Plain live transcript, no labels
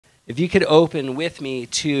If you could open with me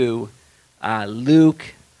to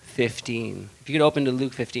Luke 15. If you could open to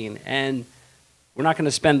Luke 15. And we're not going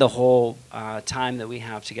to spend the whole time that we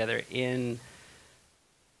have together in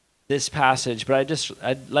this passage, but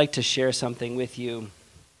I'd like to share something with you.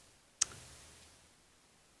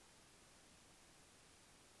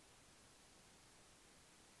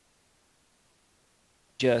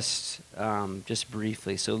 Just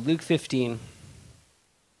briefly. So Luke 15.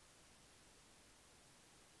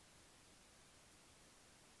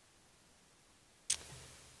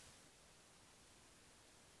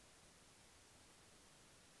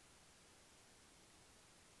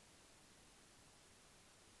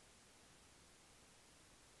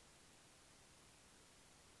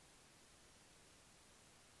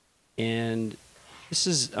 And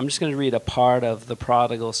I'm just going to read a part of the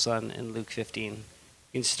prodigal son in Luke 15. You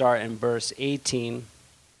can start in verse 18.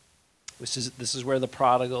 This is where the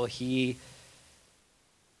prodigal, he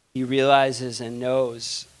realizes and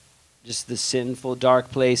knows just the sinful, dark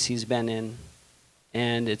place he's been in.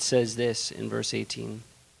 And it says this in verse 18.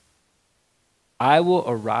 I will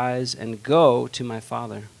arise and go to my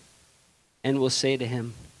father, and will say to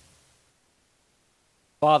him,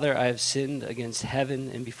 Father, I have sinned against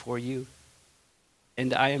heaven and before you,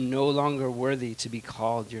 and I am no longer worthy to be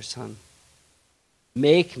called your son.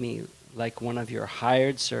 Make me like one of your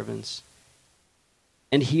hired servants.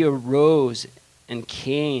 And he arose and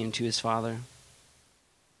came to his father.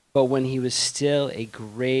 But when he was still a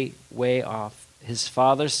great way off, his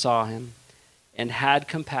father saw him and had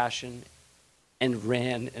compassion and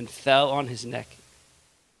ran and fell on his neck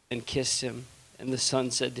and kissed him. And the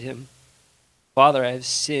son said to him, Father, I have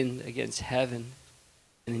sinned against heaven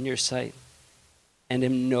and in your sight, and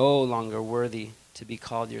am no longer worthy to be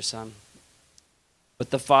called your son.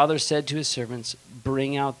 But the father said to his servants,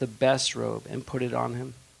 Bring out the best robe and put it on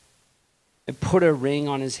him, and put a ring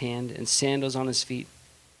on his hand and sandals on his feet,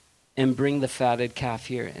 and bring the fatted calf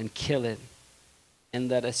here and kill it, and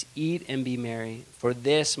let us eat and be merry. For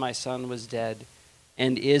this my son was dead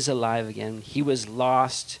and is alive again. He was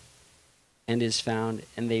lost and is found,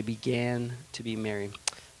 and they began to be merry.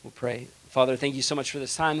 We'll pray. Father, thank you so much for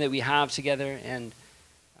this time that we have together, and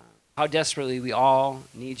how desperately we all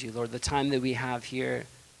need you, Lord. The time that we have here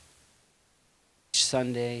each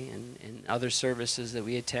Sunday and other services that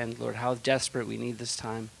we attend, Lord, how desperate we need this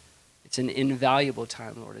time. It's an invaluable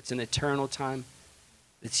time, Lord. It's an eternal time.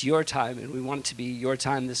 It's your time, and we want it to be your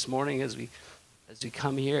time this morning as we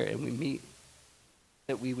come here and we meet,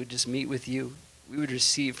 that we would just meet with you. We would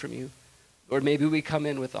receive from you. Lord, maybe we come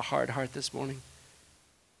in with a hard heart this morning.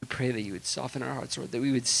 We pray that you would soften our hearts, Lord, that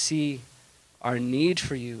we would see our need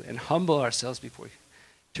for you and humble ourselves before you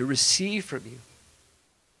to receive from you.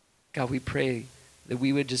 God, we pray that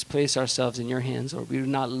we would just place ourselves in your hands, Lord. We would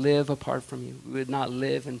not live apart from you. We would not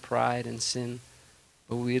live in pride and sin,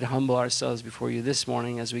 but we would humble ourselves before you this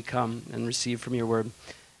morning as we come and receive from your word.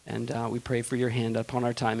 And we pray for your hand upon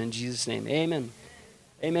our time in Jesus' name. Amen.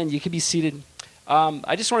 Amen. You can be seated.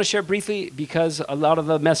 I just want to share briefly, because a lot of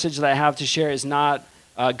the message that I have to share is not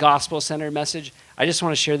a gospel-centered message. I just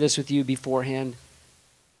want to share this with you beforehand,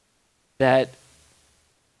 that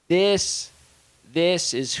this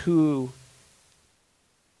is who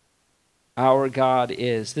our God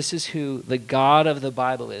is. This is who the God of the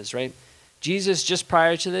Bible is, right? Jesus, just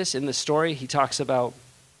prior to this, in the story, he talks about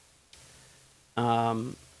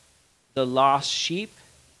the lost sheep,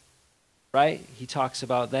 right? He talks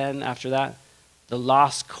about then, after that, the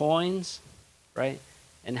lost coins, right?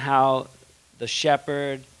 And how the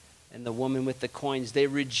shepherd and the woman with the coins, they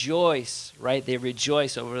rejoice, right? They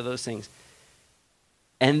rejoice over those things.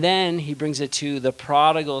 And then he brings it to the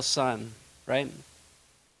prodigal son, right?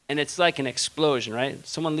 And it's like an explosion, right?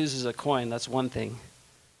 Someone loses a coin, that's one thing.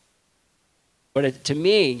 But to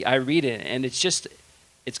me, I read it, and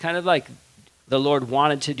it's kind of like the Lord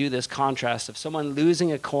wanted to do this contrast of someone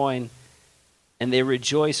losing a coin and they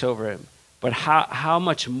rejoice over it. But how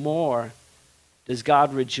much more does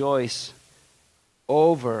God rejoice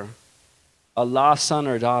over a lost son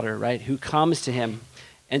or daughter, right, who comes to him?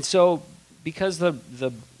 And so, because the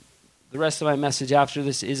rest of my message after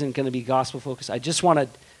this isn't going to be gospel focused,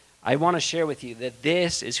 I want to share with you that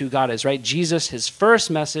this is who God is, right? Jesus, his first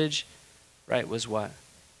message, right, was what?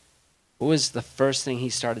 What was the first thing he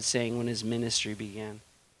started saying when his ministry began?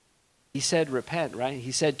 He said, repent, right?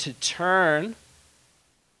 He said to turn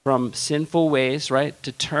from sinful ways, right?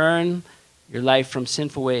 To turn your life from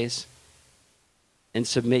sinful ways and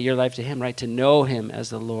submit your life to him, right? To know him as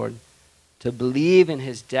the Lord, to believe in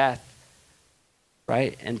his death,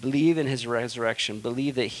 right? And believe in his resurrection.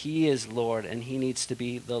 Believe that he is Lord and he needs to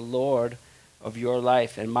be the Lord of your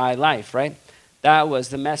life and my life, right? That was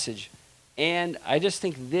the message. And I just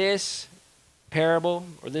think this parable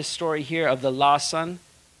or this story here of the lost son,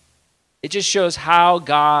 it just shows how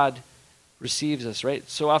God receives us, right?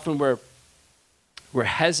 So often we're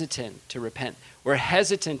hesitant to repent. We're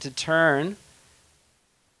hesitant to turn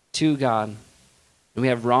to God. And we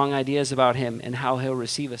have wrong ideas about him and how he'll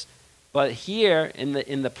receive us. But here in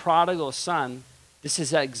the prodigal son, this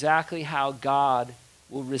is exactly how God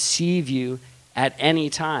will receive you at any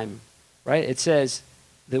time, right? It says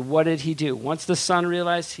that what did he do? Once the son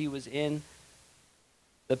realized he was in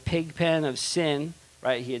the pig pen of sin,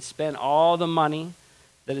 right? He had spent all the money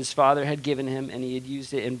that his father had given him, and he had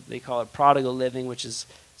used it in, they call it prodigal living, which is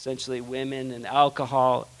essentially women and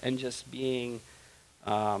alcohol and just being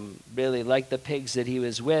really like the pigs that he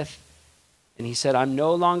was with. And he said, I'm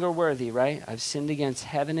no longer worthy, right? I've sinned against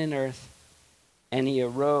heaven and earth. And he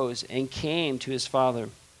arose and came to his father.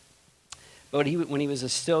 But when he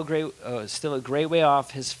was still a great way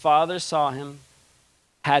off, his father saw him,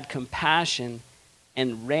 had compassion,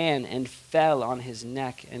 and ran and fell on his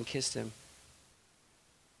neck and kissed him.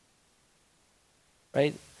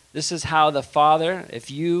 Right? This is how the Father,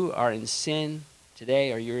 if you are in sin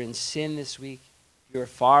today or you're in sin this week, you're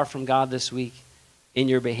far from God this week in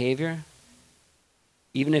your behavior,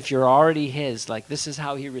 even if you're already his, like this is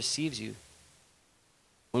how he receives you.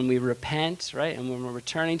 When we repent, right, and when we're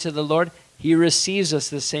returning to the Lord, he receives us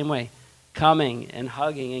the same way, coming and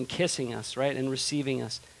hugging and kissing us, right, and receiving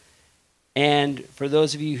us. And for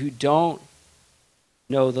those of you who don't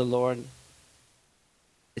know the Lord,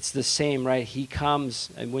 it's the same, right? He comes,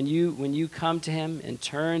 and when you come to him and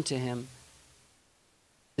turn to him,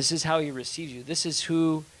 this is how he receives you. This is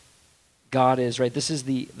who God is, right? This is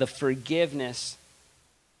the forgiveness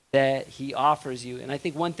that he offers you. And I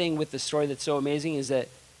think one thing with the story that's so amazing is that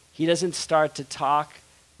he doesn't start to talk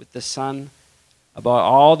with the son about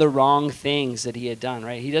all the wrong things that he had done,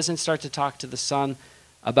 right? He doesn't start to talk to the son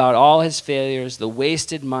about all his failures, the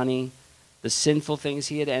wasted money, the sinful things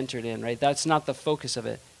he had entered in, right? That's not the focus of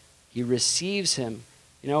it. He receives him,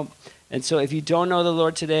 you know? And so if you don't know the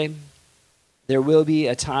Lord today, there will be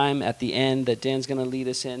a time at the end that Dan's going to lead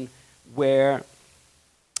us in where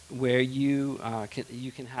you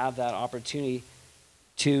can have that opportunity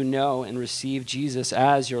to know and receive Jesus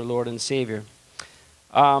as your Lord and Savior.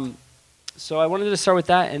 So I wanted to start with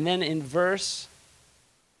that. And then in this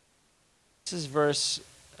is verse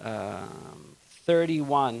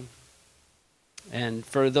 31. And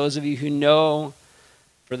for those of you who know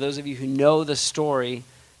the story,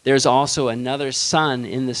 there's also another son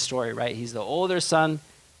in the story, right? He's the older son.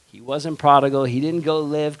 He wasn't prodigal. He didn't go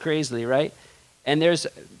live crazily, right? And there's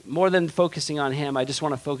more than focusing on him. I just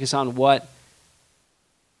want to focus on what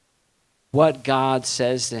God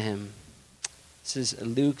says to him. This is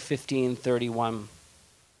Luke 15:31.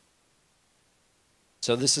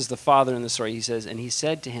 So this is the father in the story. He says, and he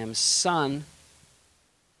said to him, Son,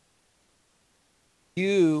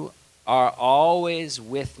 you are always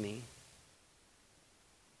with me,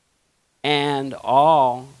 and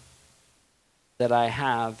all that I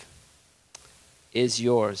have is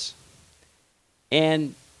yours.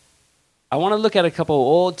 And I want to look at a couple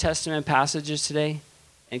Old Testament passages today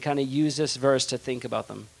and kind of use this verse to think about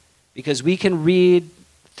them. Because we can read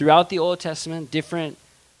throughout the Old Testament different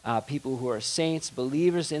people who are saints,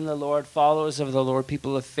 believers in the Lord, followers of the Lord,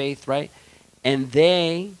 people of faith, right? And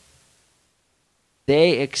they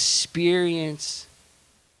experience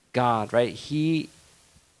God, right? He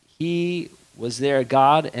was their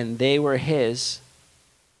God and they were his.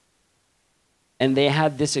 And they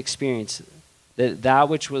had this experience that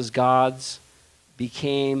which was God's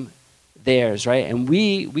became theirs, right? And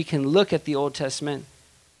we can look at the Old Testament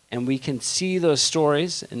and we can see those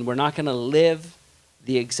stories, and we're not going to live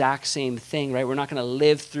the exact same thing, right? We're not going to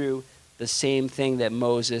live through the same thing that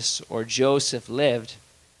Moses or Joseph lived,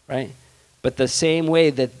 right? But the same way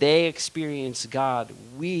that they experienced God,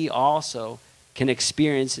 we also can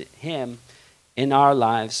experience him in our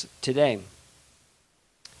lives today.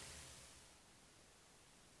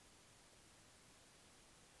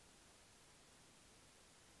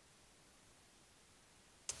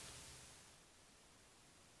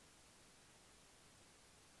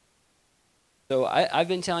 So I've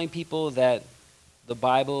been telling people that the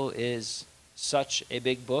Bible is such a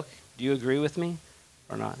big book. Do you agree with me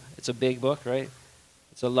or not? It's a big book, right?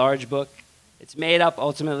 It's a large book. It's made up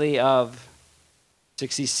ultimately of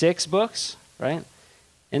 66 books, right,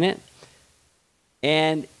 in it.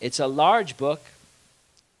 And it's a large book.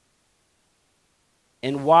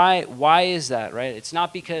 And why is that, right? It's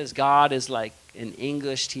not because God is like an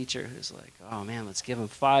English teacher who's like, oh man, let's give him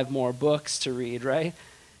 5 more books to read, right?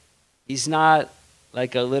 He's not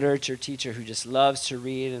like a literature teacher who just loves to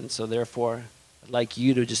read, and so therefore I'd like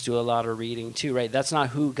you to just do a lot of reading too, right? That's not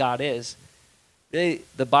who God is. The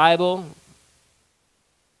Bible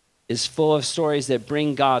is full of stories that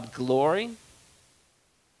bring God glory.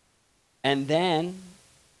 And then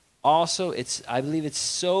also I believe it's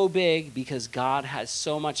so big because God has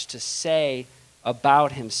so much to say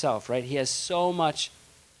about himself, right? He has so much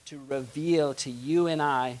to reveal to you and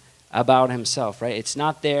I about himself, right? It's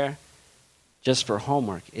not there just for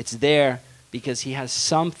homework. It's there because he has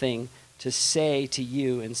something to say to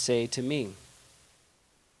you and say to me.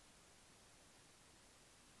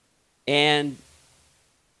 And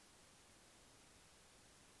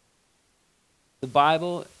the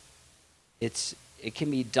Bible, it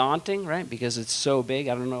can be daunting, right? Because it's so big.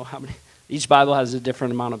 I don't know how many. Each Bible has a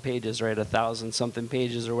different amount of pages, right? 1,000-something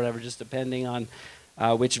pages or whatever, just depending on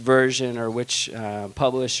which version or which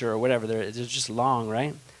publisher or whatever. They're just long,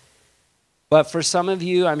 right? But for some of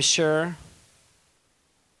you, I'm sure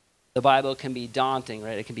the Bible can be daunting,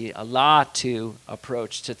 right? It can be a lot to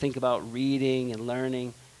approach, to think about reading and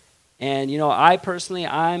learning. And I personally,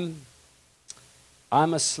 I'm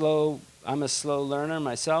a slow learner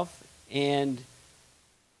myself, and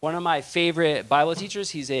one of my favorite Bible teachers,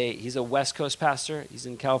 he's a West Coast pastor. He's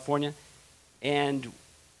in California, and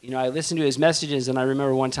I listened to his messages, and I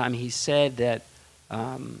remember one time he said that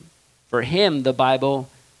for him the Bible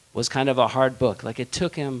was kind of a hard book. Like, it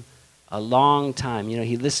took him a long time.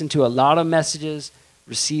 He listened to a lot of messages,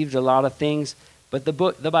 received a lot of things, but the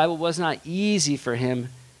Bible was not easy for him.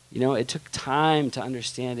 It took time to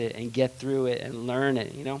understand it and get through it and learn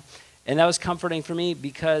it, And that was comforting for me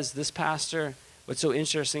because this pastor, what's so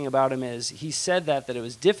interesting about him is he said that it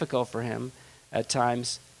was difficult for him at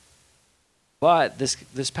times, but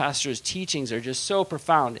this pastor's teachings are just so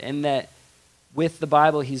profound, and that with the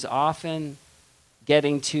Bible, he's often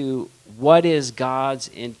getting to what is God's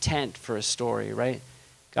intent for a story, right?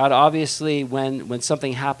 God obviously, when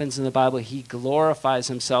something happens in the Bible, he glorifies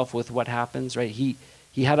himself with what happens, right? He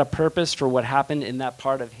had a purpose for what happened in that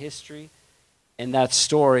part of history, in that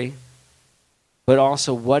story, but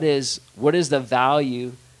also what is the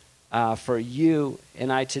value for you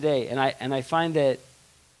and I today? And I find that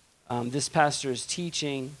this pastor's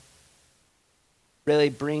teaching really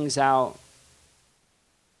brings out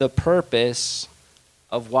the purpose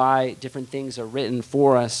of why different things are written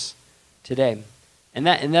for us today. And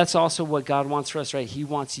that's also what God wants for us, right? He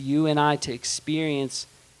wants you and I to experience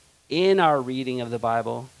in our reading of the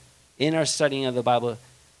Bible, in our studying of the Bible,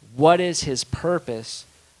 what is his purpose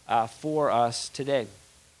for us today.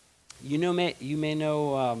 You may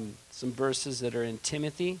know some verses that are in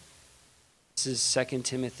Timothy. This is 2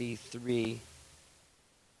 Timothy 3,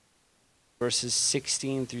 verses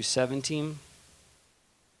 16 through 17.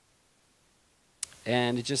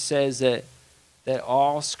 And it just says that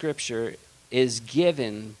all Scripture is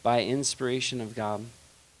given by inspiration of God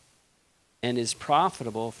and is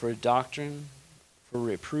profitable for doctrine, for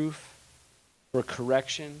reproof, for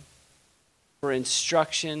correction, for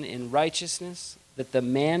instruction in righteousness, that the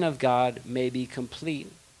man of God may be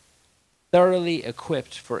complete, thoroughly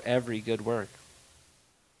equipped for every good work.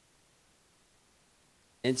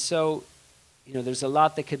 And so, there's a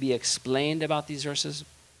lot that could be explained about these verses,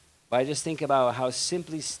 but I just think about how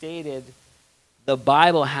simply stated the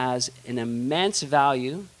Bible has an immense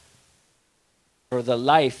value for the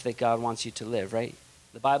life that God wants you to live, right?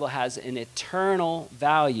 The Bible has an eternal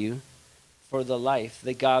value for the life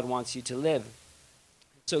that God wants you to live.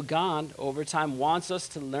 So God, over time, wants us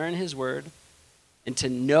to learn his word and to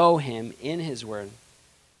know him in his word.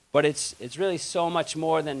 But it's really so much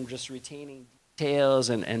more than just retaining details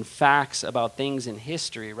and facts about things in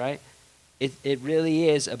history, right? It really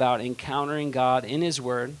is about encountering God in his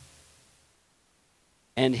word,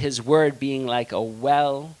 and his word being like a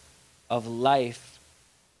well of life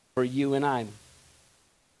for you and I.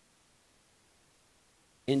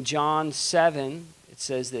 In John 7, it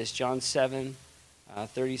says this, John 7,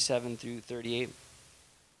 37 through 38.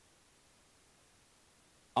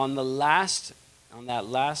 On that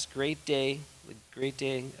last great day, the great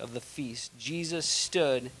day of the feast, Jesus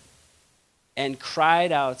stood and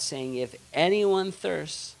cried out, saying, "If anyone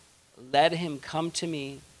thirsts, let him come to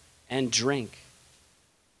me and drink.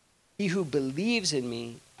 He who believes in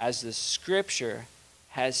me, as the scripture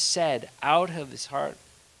has said, out of his heart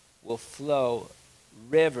will flow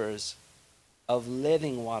rivers of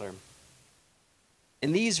living water."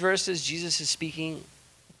 In these verses, Jesus is speaking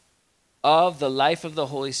of the life of the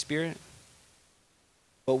Holy Spirit.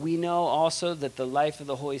 But we know also that the life of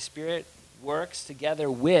the Holy Spirit works together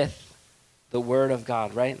with the Word of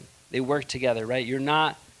God, right? They work together, right? You're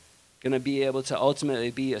not going to be able to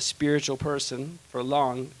ultimately be a spiritual person for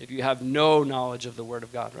long if you have no knowledge of the Word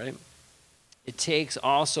of God, right? It takes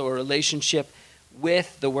also a relationship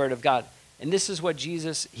with the Word of God. And this is what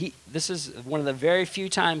this is one of the very few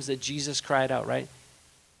times that Jesus cried out, right?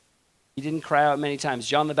 He didn't cry out many times.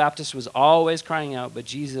 John the Baptist was always crying out, but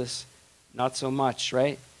Jesus, not so much,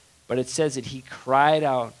 right? But it says that he cried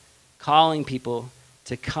out, calling people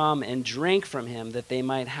to come and drink from him that they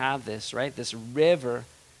might have this, right? This river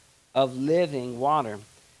of living water.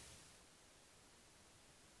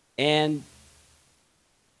 And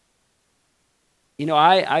you know,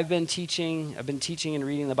 I've been teaching and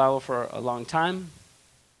reading the Bible for a long time,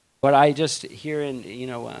 but I just here in,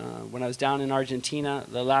 when I was down in Argentina,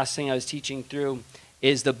 the last thing I was teaching through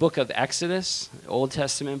is the book of Exodus, Old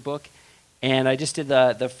Testament book, and I just did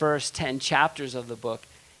the first 10 chapters of the book,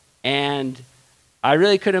 and I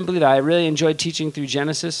really couldn't believe it. I really enjoyed teaching through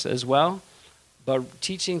Genesis as well, but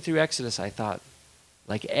teaching through Exodus, I thought,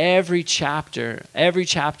 like every chapter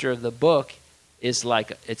of the book is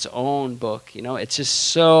like its own book, it's just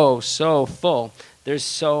so full. There's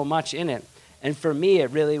so much in it. And for me, it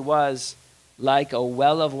really was like a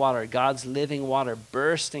well of water, God's living water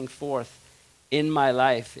bursting forth in my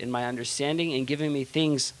life, in my understanding, and giving me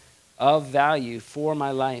things of value for my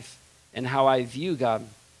life and how I view God.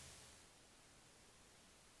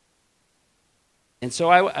 And so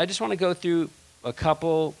I just want to go through a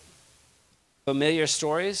couple familiar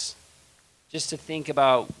stories just to think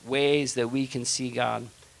about ways that we can see God.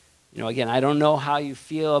 Again, I don't know how you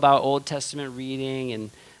feel about Old Testament reading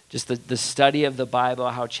and just the study of the Bible,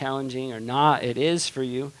 how challenging or not it is for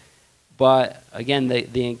you. But again,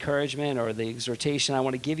 the encouragement or the exhortation I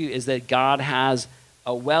want to give you is that God has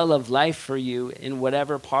a well of life for you in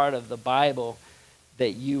whatever part of the Bible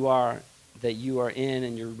that you are in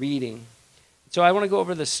and you're reading. So I want to go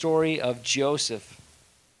over the story of Joseph.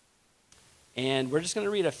 And we're just going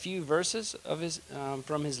to read a few verses of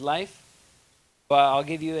from his life, but I'll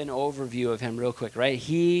give you an overview of him real quick, right?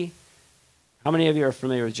 How many of you are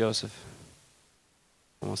familiar with Joseph?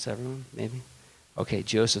 Almost everyone, maybe? Okay,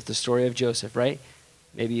 Joseph, the story of Joseph, right?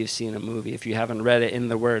 Maybe you've seen a movie if you haven't read it in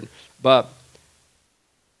the Word. But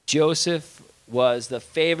Joseph was the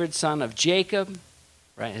favored son of Jacob,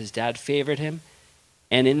 right? His dad favored him.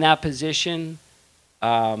 And in that position,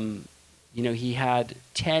 he had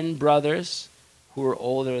 10 brothers who were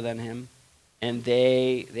older than him, and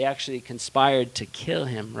they actually conspired to kill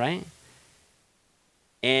him, right?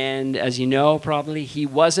 And as you know, probably, he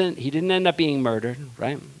didn't end up being murdered,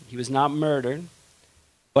 right? He was not murdered,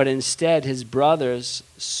 but instead his brothers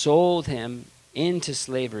sold him into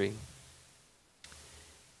slavery.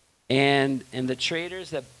 And the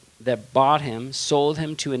traders that bought him sold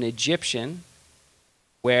him to an Egyptian,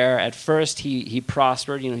 where at first he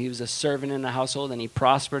prospered. He was a servant in the household, and he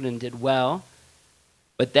prospered and did well.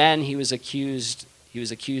 But then he was accused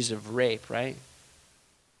of rape, right?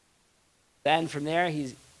 Then from there,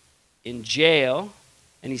 he's in jail,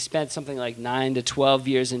 and he spent something like 9 to 12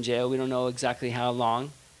 years in jail. We don't know exactly how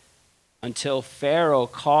long, until Pharaoh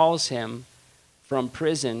calls him from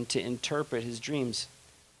prison to interpret his dreams.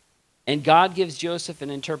 And God gives Joseph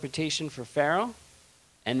an interpretation for Pharaoh,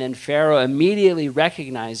 and then Pharaoh immediately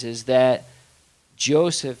recognizes that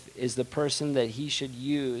Joseph is the person that he should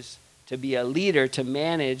use to be a leader, to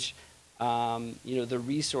manage the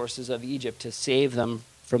resources of Egypt, to save them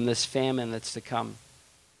from this famine that's to come.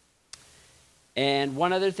 And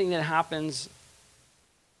one other thing that happens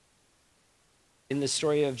in the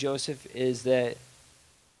story of Joseph is that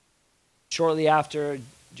shortly after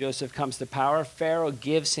Joseph comes to power, Pharaoh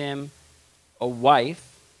gives him a wife.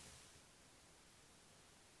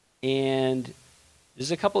 And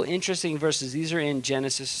there's a couple interesting verses. These are in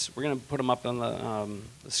Genesis. We're going to put them up on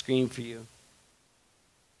the screen for you.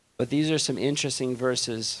 But these are some interesting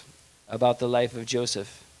verses about the life of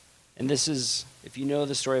Joseph. And this is, if you know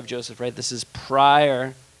the story of Joseph, right, this is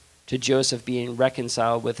prior to Joseph being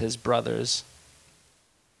reconciled with his brothers.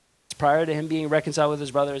 It's prior to him being reconciled with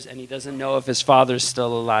his brothers, and he doesn't know if his father's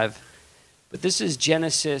still alive. But this is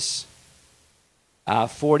Genesis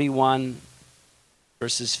 41,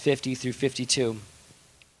 verses 50 through 52.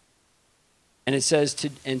 And it says,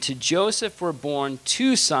 to Joseph were born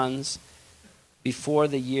 2 sons before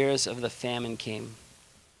the years of the famine came,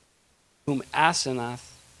 whom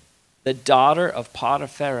Asenath, the daughter of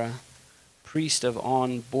Potiphera, priest of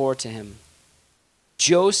On, bore to him.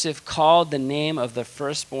 Joseph called the name of the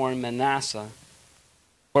firstborn Manasseh,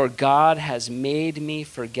 for God has made me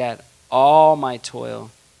forget all my toil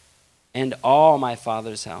and all my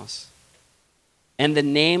father's house. And the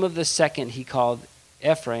name of the second he called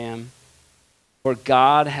Ephraim, for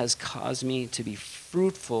God has caused me to be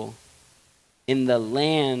fruitful in the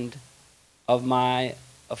land of my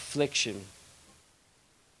affliction.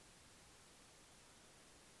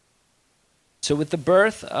 So with the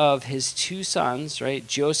birth of his two sons, right,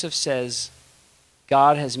 Joseph says,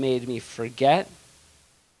 God has made me forget,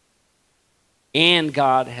 and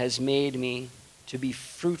God has made me to be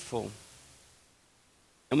fruitful.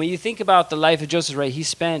 And when you think about the life of Joseph, right, he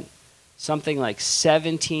spent something like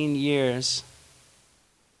 17 years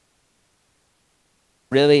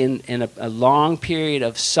really in a long period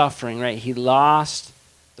of suffering, right? He lost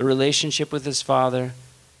the relationship with his father,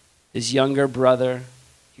 his younger brother.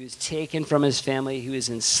 He was taken from his family. He was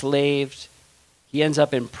enslaved. He ends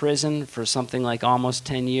up in prison for something like almost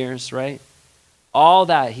 10 years, right? All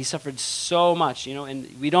that. He suffered so much,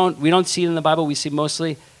 and we don't see it in the Bible. We see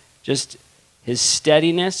mostly just his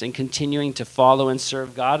steadiness and continuing to follow and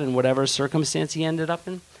serve God in whatever circumstance he ended up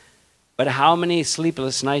in. But how many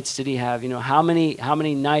sleepless nights did he have? How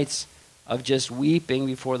many nights of just weeping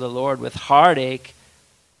before the Lord with heartache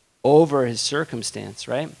over his circumstance,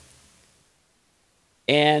 right?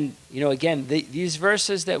 And, again, these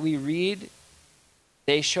verses that we read,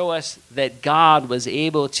 they show us that God was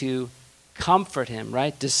able to comfort him,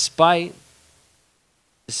 right? Despite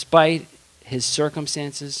his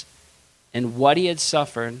circumstances and what he had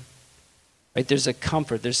suffered, right? There's a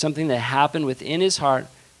comfort. There's something that happened within his heart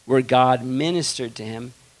where God ministered to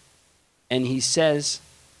him. And he says,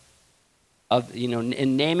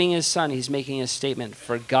 in naming his son, he's making a statement,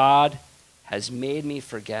 for God has made me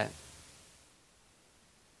forget.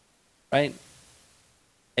 Right?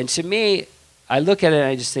 And to me, I look at it and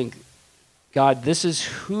I just think, God, this is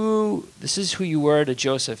who you were to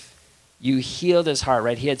Joseph. You healed his heart,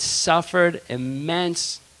 right? He had suffered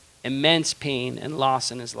immense pain and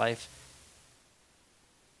loss in his life.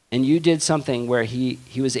 And you did something where he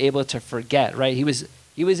was able to forget, right? He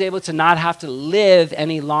was able to not have to live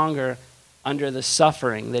any longer under the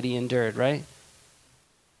suffering that he endured, right?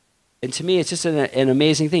 And to me, it's just an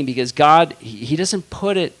amazing thing because God, he doesn't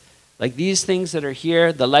put it like these things that are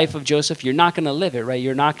here, the life of Joseph, you're not going to live it,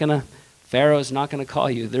 right? Pharaoh's not going to call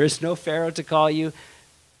you. There is no Pharaoh to call you.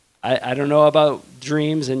 I don't know about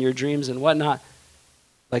dreams and your dreams and whatnot.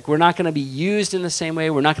 Like, we're not going to be used in the same way.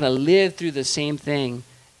 We're not going to live through the same thing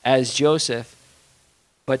as Joseph.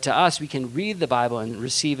 But to us, we can read the Bible and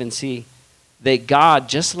receive and see that God,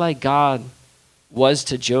 just like God was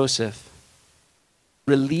to Joseph,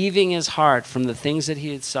 relieving his heart from the things that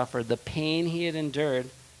he had suffered, the pain he had endured,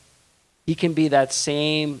 he can be that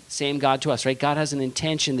same God to us, right? God has an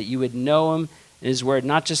intention that you would know him in his word,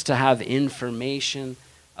 not just to have information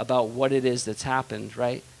about what it is that's happened,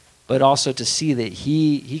 right? But also to see that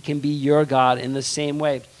he can be your God in the same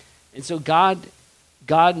way. And so God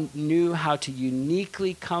knew how to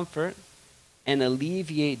uniquely comfort and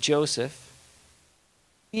alleviate Joseph,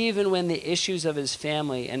 even when the issues of his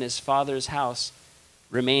family and his father's house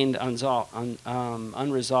remained unresolved.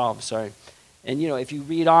 And, if you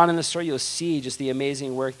read on in the story, you'll see just the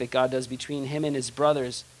amazing work that God does between him and his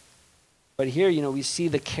brothers. But here, we see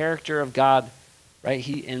the character of God, right?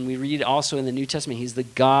 And we read also in the New Testament, he's the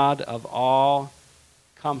God of all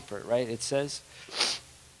comfort, right? It says.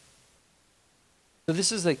 So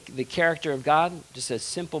this is the character of God, just a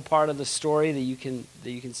simple part of the story that you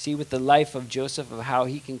can see with the life of Joseph, of how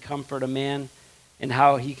he can comfort a man and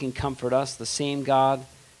how he can comfort us, the same God.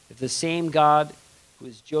 If the same God who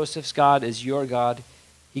is Joseph's God is your God,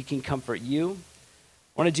 he can comfort you.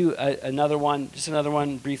 I want to do another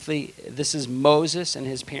one briefly. This is Moses and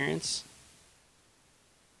his parents.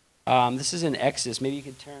 This is in Exodus. Maybe you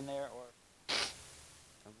could turn there,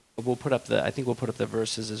 or we'll put up the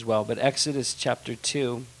verses as well. But Exodus chapter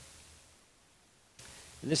 2.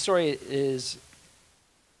 This story is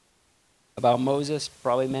about Moses.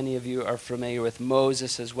 Probably many of you are familiar with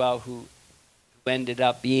Moses as well, who ended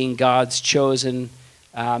up being God's chosen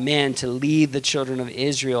man to lead the children of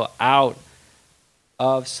Israel out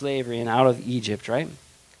of slavery and out of Egypt, right?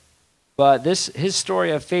 But his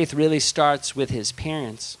story of faith really starts with his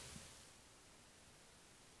parents.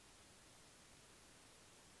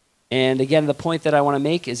 And again, the point that I want to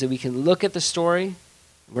make is that we can look at the story.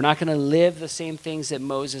 We're not going to live the same things that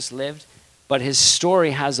Moses lived, but his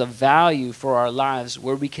story has a value for our lives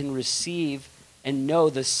where we can receive and know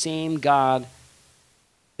the same God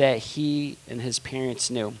that he and his parents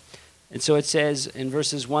knew. And so it says in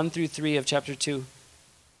verses 1 through 3 of chapter 2,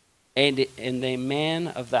 and a man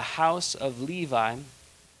of the house of Levi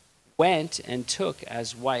went and took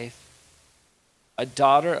as wife a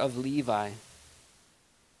daughter of Levi.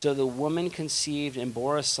 So the woman conceived and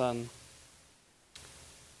bore a son.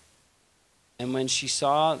 And when she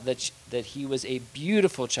saw that he was a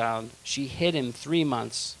beautiful child, she hid him 3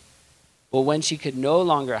 months. Well, when she could no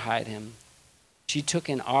longer hide him, she took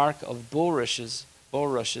an ark of bulrushes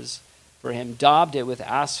for him, daubed it with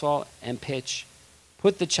asphalt and pitch,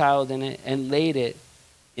 put the child in it, and laid it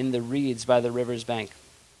in the reeds by the river's bank.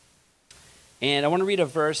 And I want to read a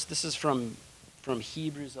verse. This is from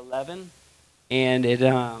Hebrews 11, and it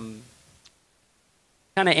kind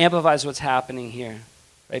of amplifies what's happening here,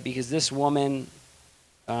 right? Because this woman,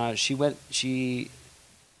 she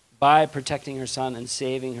by protecting her son and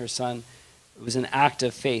saving her son, it was an act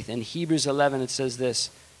of faith. In Hebrews 11, it says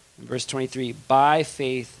this, in verse 23, by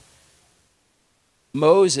faith,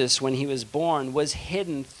 Moses, when he was born, was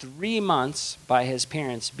hidden 3 months by his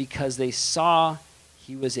parents because they saw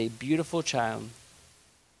he was a beautiful child,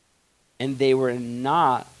 and they were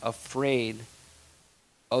not afraid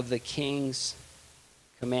of the king's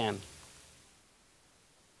command.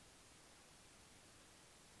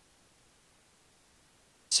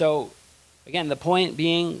 So, again, the point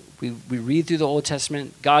being, we read through the Old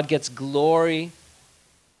Testament, God gets glory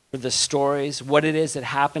for the stories, what it is that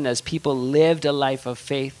happened as people lived a life of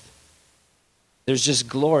faith. There's just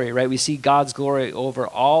glory, right? We see God's glory over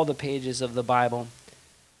all the pages of the Bible.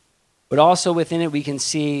 But also within it, we can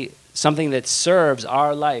see something that serves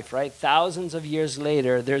our life, right? Thousands of years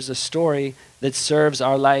later, there's a story that serves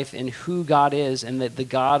our life and who God is, and that the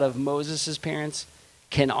God of Moses' parents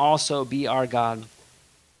can also be our God.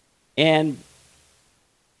 And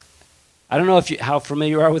I don't know how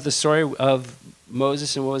familiar you are with the story of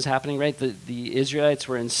Moses and what was happening, right? The Israelites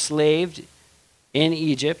were enslaved in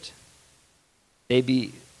Egypt.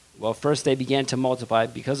 First they began to multiply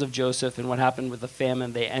because of Joseph and what happened with the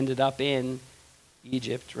famine. They ended up in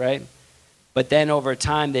Egypt, right? But then over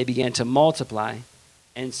time they began to multiply.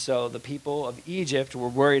 And so the people of Egypt were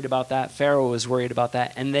worried about that. Pharaoh was worried about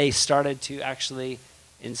that. And they started to actually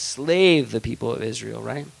enslave the people of Israel,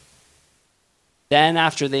 right? Then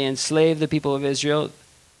after they enslaved the people of Israel,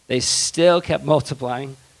 they still kept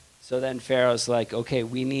multiplying. So then Pharaoh's like, okay,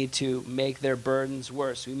 we need to make their burdens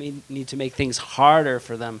worse. We need to make things harder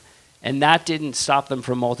for them. And that didn't stop them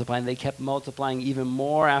from multiplying. They kept multiplying even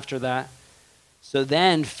more after that. So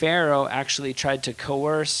then Pharaoh actually tried to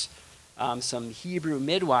coerce some Hebrew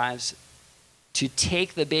midwives to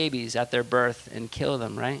take the babies at their birth and kill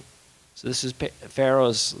them, right? So this is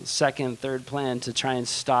Pharaoh's second, third plan to try and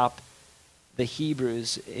stop the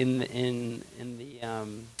Hebrews in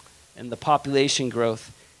the population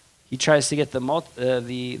growth. He tries to get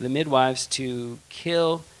the midwives to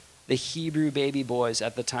kill the Hebrew baby boys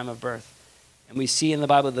at the time of birth. And we see in the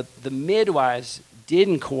Bible that the midwives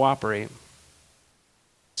didn't cooperate.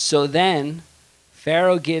 So then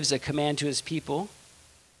Pharaoh gives a command to his people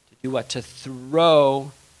to do what? To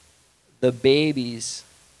throw the babies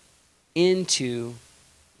into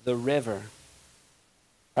the river,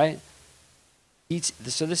 right?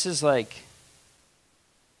 So this is like,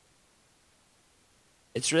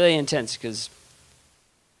 it's really intense because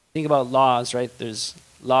think about laws, right? There's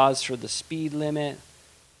laws for the speed limit,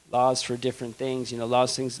 laws for different things,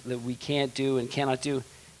 laws, things that we can't do and cannot do. You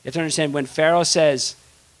have to understand, when Pharaoh says,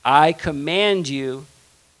 I command you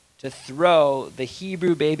to throw the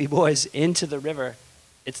Hebrew baby boys into the river,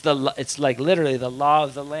 it's like literally the law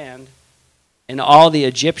of the land, and all the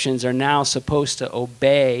Egyptians are now supposed to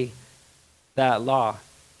obey that law.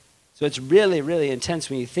 So it's really, really intense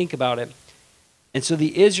when you think about it. And so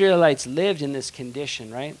the Israelites lived in this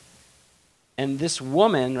condition, right? And this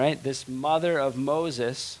woman, right, this mother of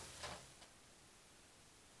Moses,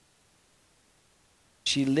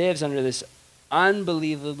 she lives under this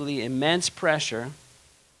unbelievably immense pressure.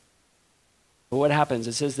 But what happens?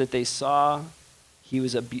 It says that they saw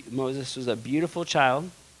Moses was a beautiful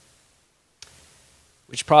child,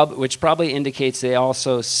 which probably indicates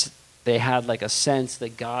they had like a sense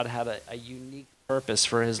that God had a unique purpose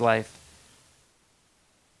for his life.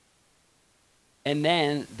 And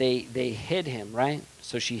then they hid him, right?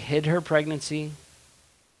 So she hid her pregnancy.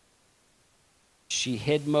 She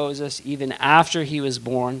hid Moses even after he was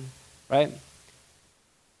born, right?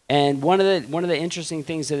 And one of the interesting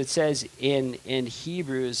things that it says in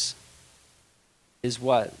Hebrews is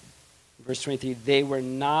what? Verse 23, they were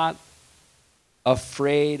not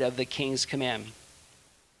afraid of the king's command.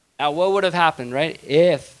 Now, what would have happened, right?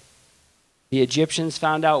 If the Egyptians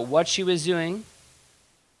found out what she was doing,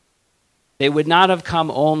 they would not have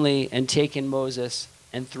come only and taken Moses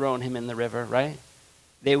and thrown him in the river, right?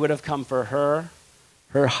 They would have come for her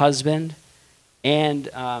husband, and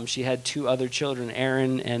she had 2 other children,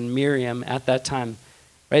 Aaron and Miriam, at that time,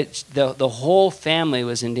 right? The whole family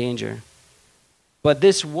was in danger. But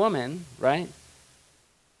this woman, right,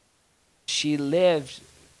 she lived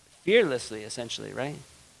fearlessly, essentially, right?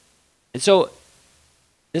 And so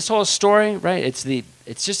this whole story, right?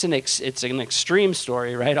 It's just an extreme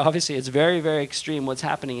story, right? Obviously, it's very, very extreme what's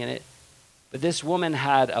happening in it. But this woman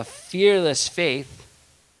had a fearless faith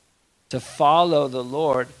to follow the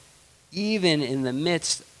Lord, even in the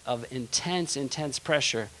midst of intense, intense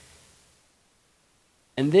pressure.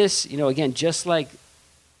 And this, again, just like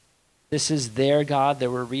this is their God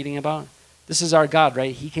that we're reading about, this is our God,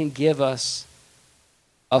 right? He can give us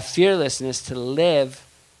a fearlessness to live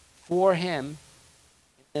for him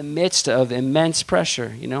in the midst of immense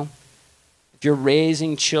pressure, If you're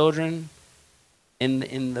raising children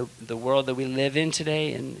in the world that we live in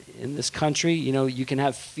today, in this country, you can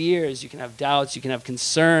have fears, you can have doubts, you can have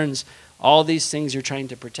concerns, all these things you're trying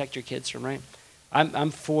to protect your kids from, right?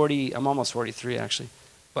 I'm 40, I'm almost 43 actually.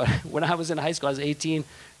 But when I was in high school, I was 18,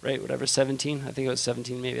 right, 17, I think I was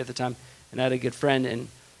 17 maybe at the time, and I had a good friend, and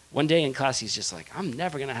one day in class he's just like, I'm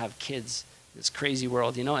never going to have kids in this crazy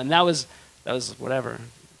world, and that was whatever.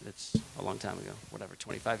 It's a long time ago,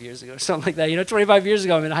 25 years ago, something like that. 25 years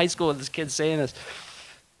ago, I'm in high school and this kid saying this,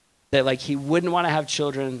 that like he wouldn't want to have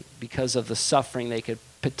children because of the suffering they could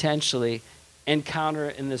potentially encounter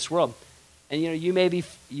in this world. And you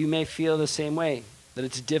may feel the same way, that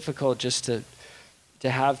it's difficult just to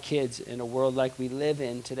have kids in a world like we live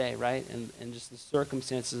in today, right? And just the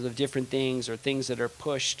circumstances of different things or things that are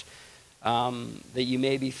pushed that you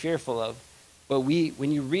may be fearful of. But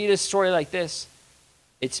when you read a story like this,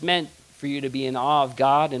 it's meant for you to be in awe of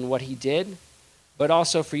God and what he did, but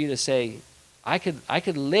also for you to say, I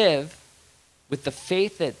could live with the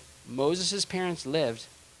faith that Moses' parents lived.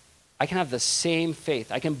 I can have the same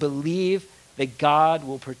faith. I can believe that God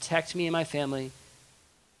will protect me and my family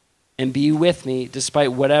and be with me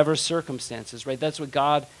despite whatever circumstances, right? That's what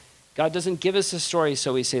God doesn't give us a story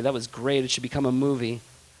so we say, that was great, it should become a movie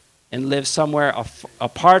and live somewhere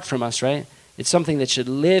apart from us, right? It's something that should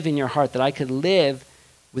live in your heart, that I could live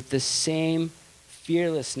with the same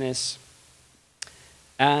fearlessness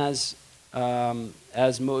as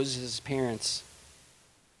Moses' parents.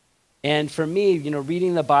 And for me,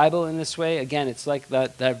 reading the Bible in this way, again, it's like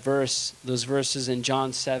that verse, those verses in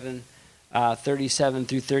John 7, 37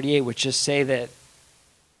 through 38, which just say that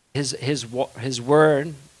his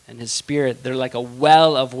word and his spirit, they're like a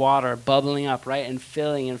well of water bubbling up, right, and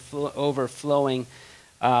filling and overflowing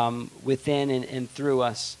within and through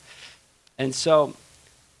us. And so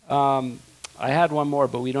I had one more,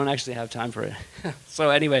 but we don't actually have time for it. So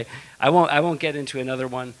anyway, I won't get into another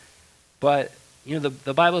one. But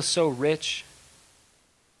the Bible is so rich,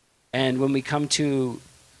 and when we come to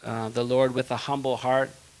the Lord with a humble heart,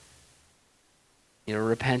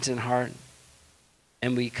 repentant heart,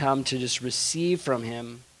 and we come to just receive from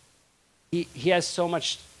him, he has so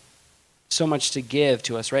much to give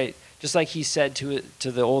to us, right? Just like he said to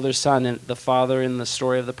the older son and the father in the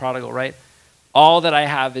story of the prodigal, right? All that I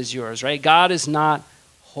have is yours, right? God is not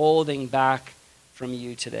holding back from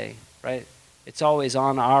you today, right? It's always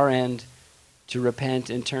on our end to repent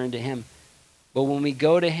and turn to him. But when we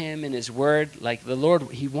go to him in his word, like the Lord,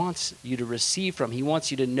 he wants you to receive from, he wants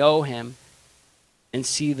you to know him and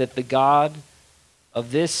see that the God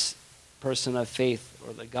of this person of faith,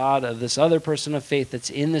 or the God of this other person of faith that's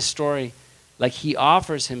in this story, like he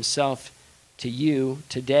offers himself to you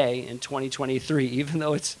today in 2023, even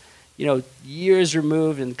though it's years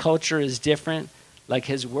removed and culture is different, like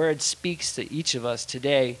his word speaks to each of us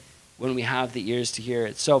today when we have the ears to hear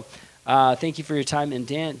it. So thank you for your time. And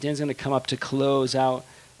Dan's going to come up to close out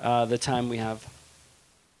the time we have.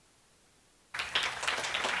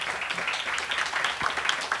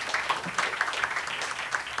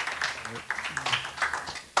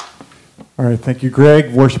 All right, thank you,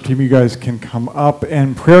 Greg. Worship team, you guys can come up.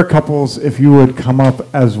 And prayer couples, if you would come up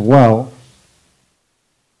as well.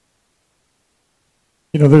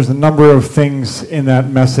 There's a number of things in that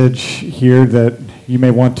message here that you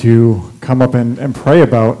may want to come up and pray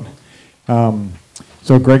about.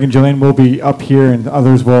 So Greg and Jillian will be up here, and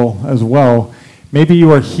others will as well. Maybe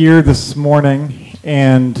you are here this morning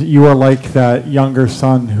and you are like that younger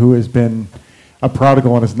son who has been a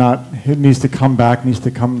prodigal and who needs to come back, needs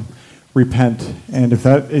to come repent. And if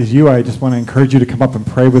that is you, I just want to encourage you to come up and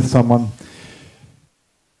pray with someone.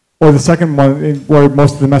 Or the second one, where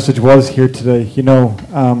most of the message was here today,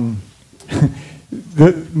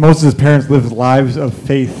 Moses' parents lived lives of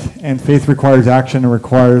faith, and faith requires action and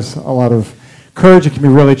requires a lot of courage. It can be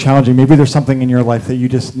really challenging. Maybe there's something in your life that you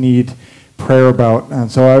just need prayer about.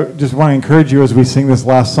 And so I just want to encourage you as we sing this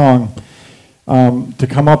last song to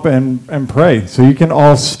come up and pray. So you can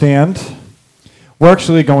all stand. We're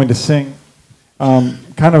actually going to sing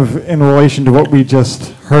kind of in relation to what we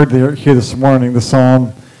just heard here this morning, the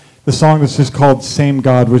song that's just called Same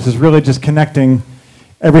God, which is really just connecting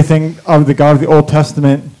everything of the God of the Old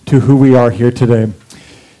Testament to who we are here today.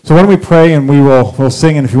 So why don't we pray, and we'll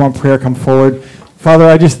sing, and if you want prayer, come forward. Father,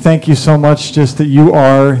 I just thank you so much just that you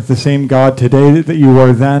are the same God today that you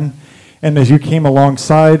were then. And as you came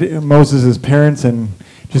alongside Moses' parents and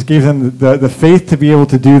just gave them the faith to be able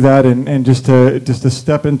to do that, and just to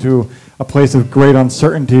step into a place of great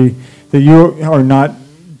uncertainty, that you are not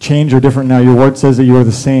changed or different now. Your word says that you are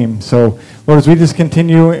the same. So, Lord, as we just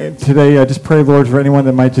continue today, I just pray, Lord, for anyone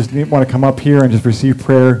that might just want to come up here and just receive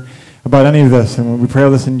prayer about any of this. And we pray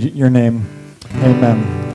all this in your name. Amen.